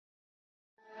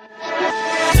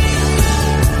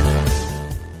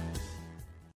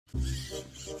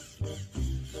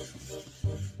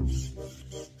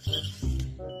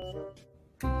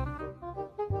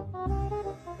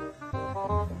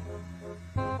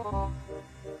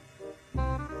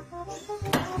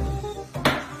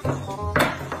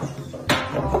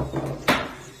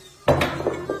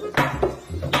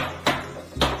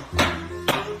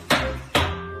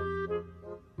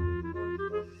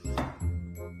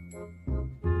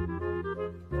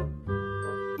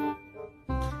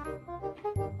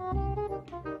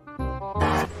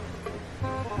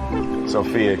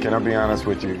Sophia, can I be honest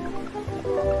with you?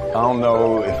 I don't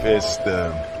know if it's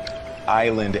the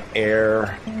island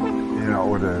air, you know,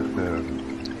 or the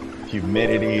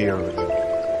humidity, or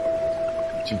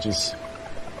you're just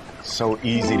so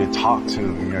easy to talk to.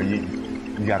 You know,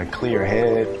 you got a clear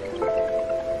head,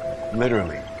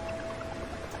 literally.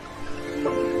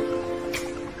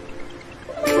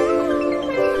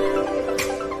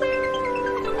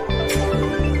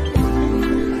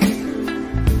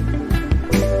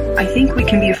 I think we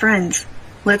can be friends.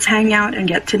 Let's hang out and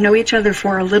get to know each other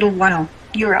for a little while.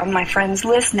 You're on my friends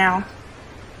list now.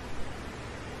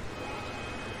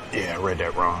 Yeah, I read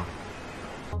that wrong.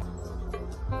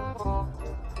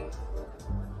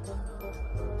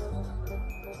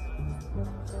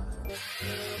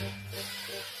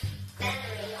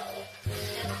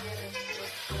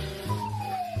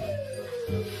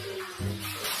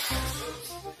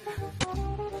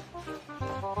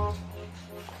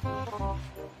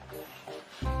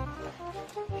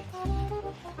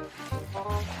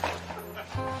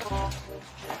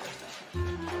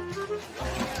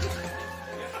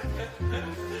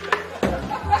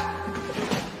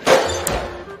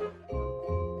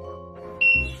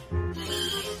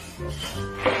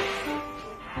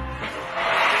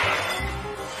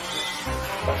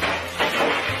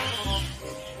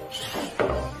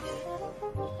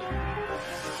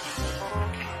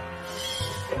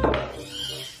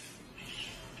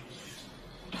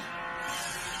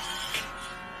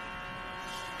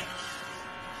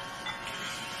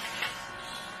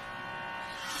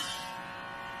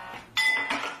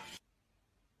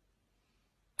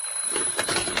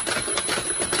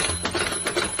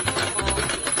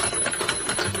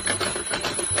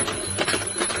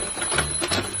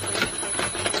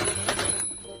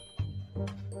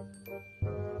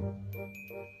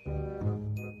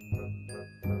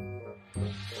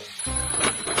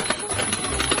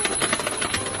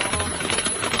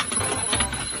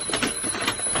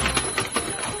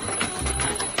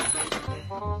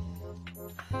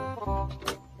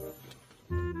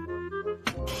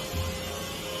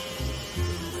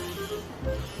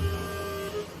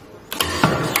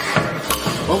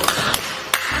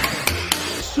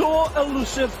 So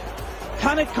elusive,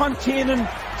 can it contain him?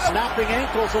 Snapping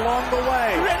ankles along the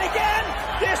way. Run again!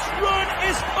 This run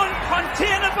is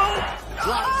uncontainable!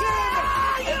 Drops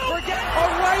in and forget a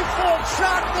rifle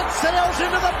shot that sails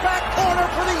into the back corner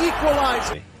for the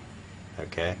equalizer.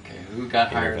 Okay. Okay, who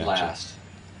got hired last?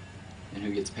 And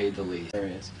who gets paid the least? There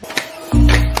he is.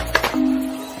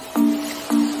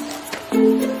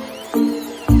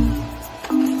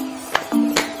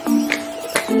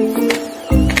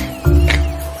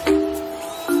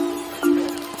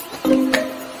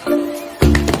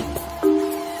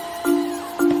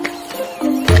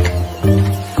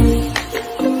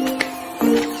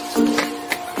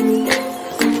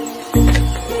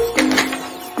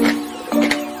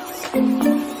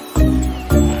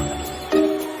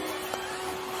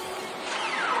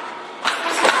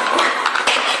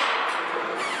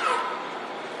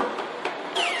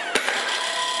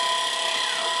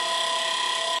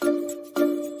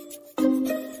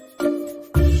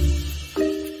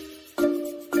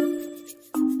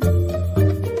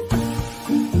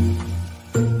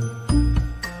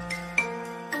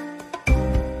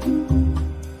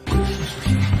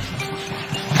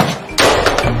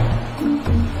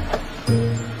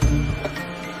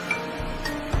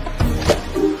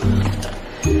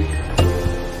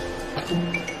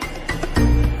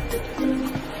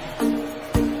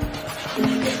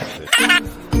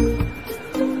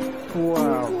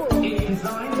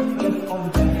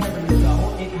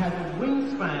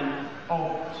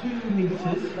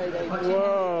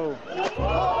 Whoa.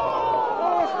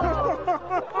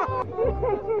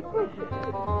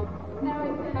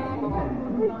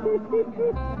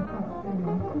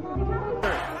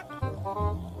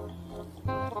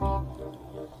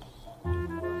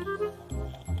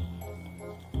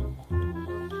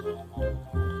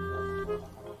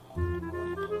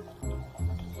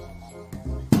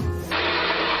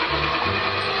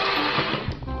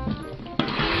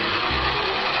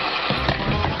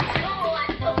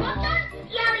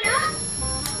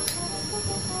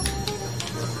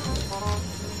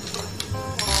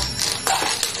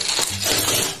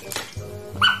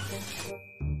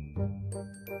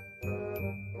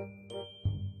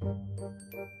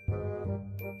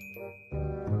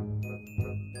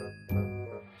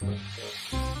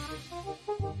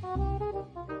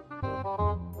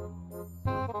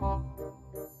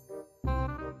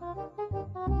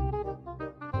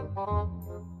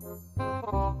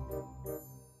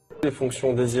 Les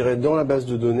fonctions désirées dans la base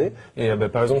de données. Et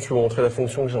par exemple, je vais vous montrer la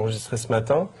fonction que j'ai enregistrée ce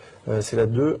matin. C'est la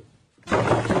 2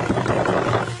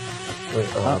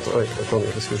 Attendez,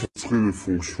 parce que je... les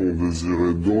fonctions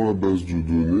désirées dans la base de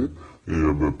données. Et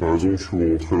par exemple, je vais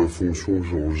vous montrer la fonction que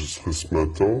j'ai enregistrée ce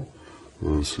matin.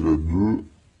 C'est la 2.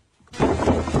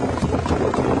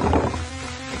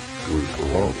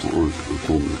 Oui,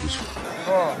 attendez. Parce que...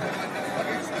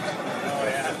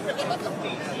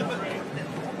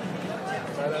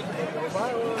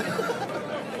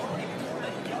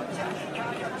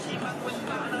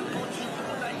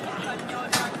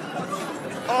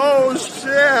 Oh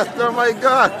shit! Oh my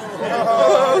god!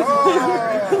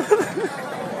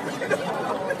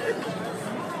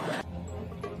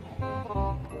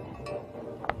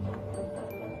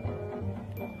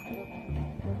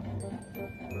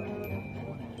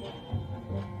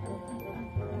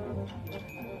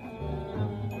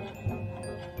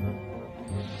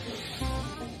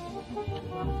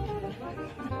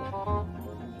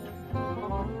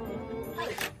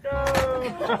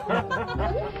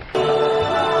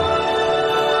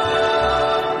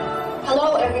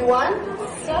 Hello, everyone.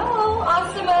 So,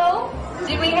 Osimo,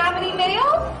 did we have any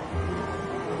mail?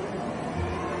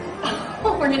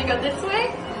 Oh, we're gonna go this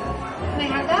way? Can I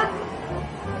have that?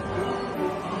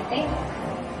 Thanks.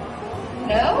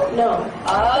 No? No.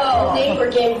 Oh. The neighbor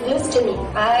gave this to me.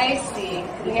 I see.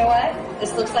 You know what?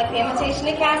 This looks like the invitation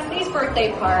to Cassidy's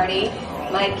birthday party.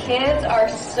 My kids are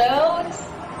so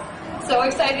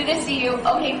excited to see you.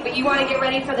 Okay, but you want to get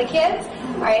ready for the kids?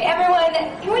 All right, everyone,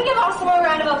 can we give Osimo a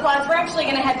round of applause? We're actually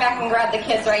going to head back and grab the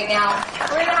kids right now.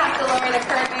 We're going to have to lower the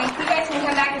curtain. You guys can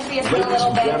come back and see us in a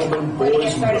little bit. We're going to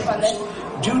get started on this.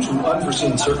 Due to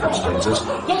unforeseen circumstances,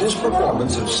 this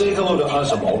performance of Say Hello to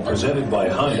Osimo, presented by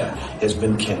Honda, has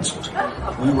been canceled.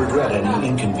 We regret any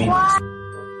inconvenience.